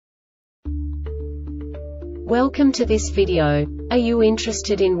Welcome to this video. Are you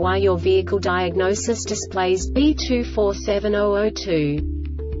interested in why your vehicle diagnosis displays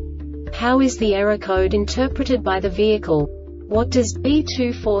B2470-02? How is the error code interpreted by the vehicle? What does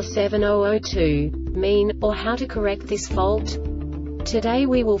B2470-02 mean, or how to correct this fault? Today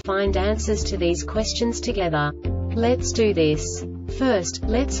we will find answers to these questions together. Let's do this. First,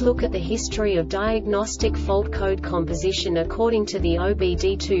 let's look at the history of diagnostic fault code composition according to the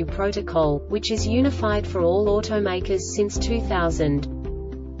OBD2 protocol, which is unified for all automakers since 2000.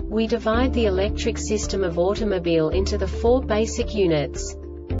 We divide the electric system of automobile into the four basic units: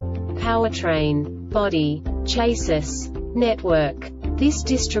 powertrain, body, chassis, network. This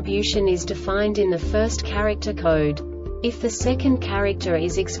distribution is defined in the first character code. If the second character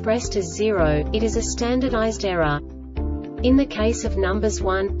is expressed as 0, it is a standardized error. In the case of numbers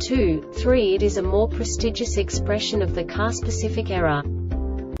 1, 2, 3, it is a more prestigious expression of the car-specific error.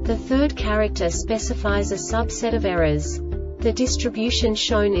 The third character specifies a subset of errors. The distribution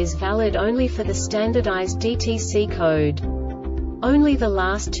shown is valid only for the standardized DTC code. Only the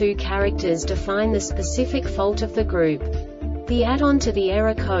last two characters define the specific fault of the group. The add-on to the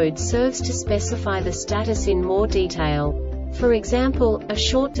error code serves to specify the status in more detail. For example, a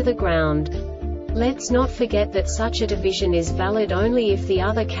short to the ground. Let's not forget that such a division is valid only if the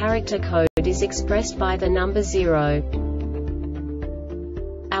other character code is expressed by the number 0.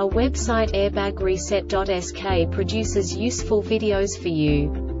 Our website airbagreset.sk produces useful videos for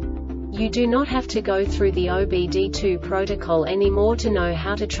you. You do not have to go through the OBD2 protocol anymore to know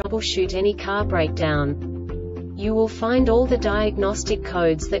how to troubleshoot any car breakdown. You will find all the diagnostic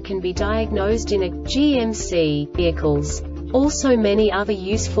codes that can be diagnosed in a GMC vehicles. Also many other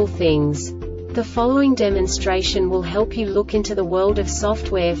useful things. The following demonstration will help you look into the world of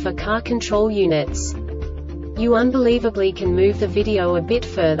software for car control units. You unbelievably can move the video a bit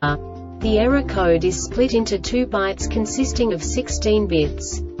further. The error code is split into 2 bytes consisting of 16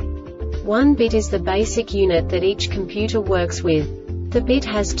 bits. 1 bit is the basic unit that each computer works with. The bit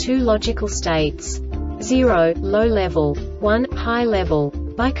has 2 logical states: 0, low level, 1, high level.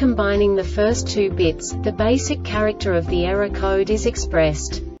 By combining the first 2 bits, the basic character of the error code is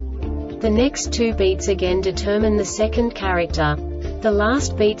expressed. The next 2 beats again determine the second character. The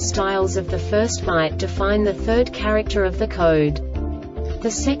last beat styles of the first byte define the third character of the code.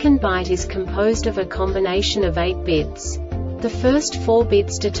 The second byte is composed of a combination of 8 bits. The first 4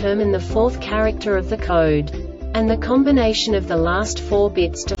 bits determine the fourth character of the code. And the combination of the last 4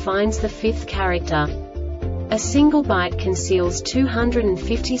 bits defines the fifth character. A single byte conceals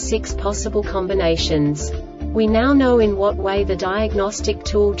 256 possible combinations. We now know in what way the diagnostic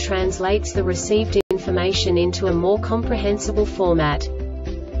tool translates the received information into a more comprehensible format.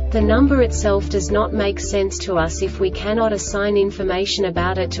 The number itself does not make sense to us if we cannot assign information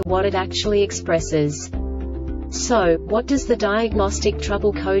about it to what it actually expresses. So, what does the Diagnostic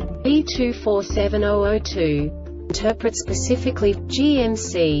Trouble Code B2470-02 interpret specifically for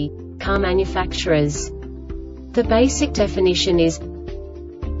GMC car manufacturers? The basic definition is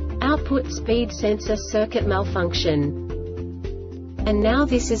output speed sensor circuit malfunction. And now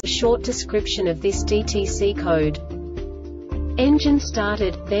this is a short description of this DTC code. Engine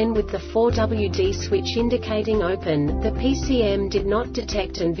started, then with the 4WD switch indicating open, the PCM did not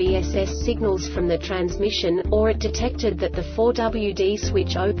detect an VSS signals from the transmission, or it detected that the 4WD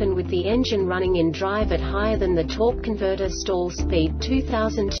switch open with the engine running in drive at higher than the torque converter stall speed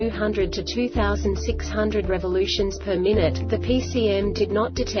 2200 to 2600 revolutions per minute. The PCM did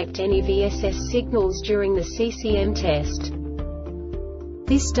not detect any VSS signals during the CCM test.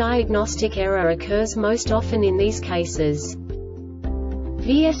 This diagnostic error occurs most often in these cases: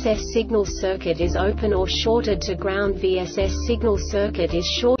 VSS signal circuit is open or shorted to ground. VSS signal circuit is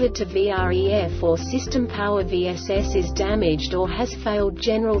shorted to VREF, or system power. VSS is damaged or has failed.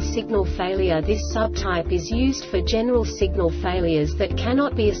 General signal failure. This subtype is used for general signal failures that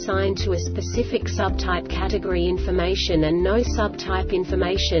cannot be assigned to a specific subtype category information and no subtype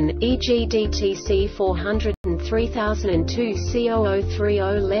information, e.g. DTC 400 and 3002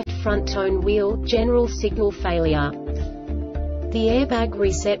 C0030 left front tone wheel. General signal failure. The Airbag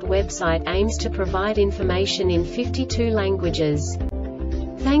Reset website aims to provide information in 52 languages.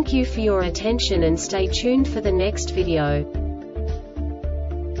 Thank you for your attention and stay tuned for the next video.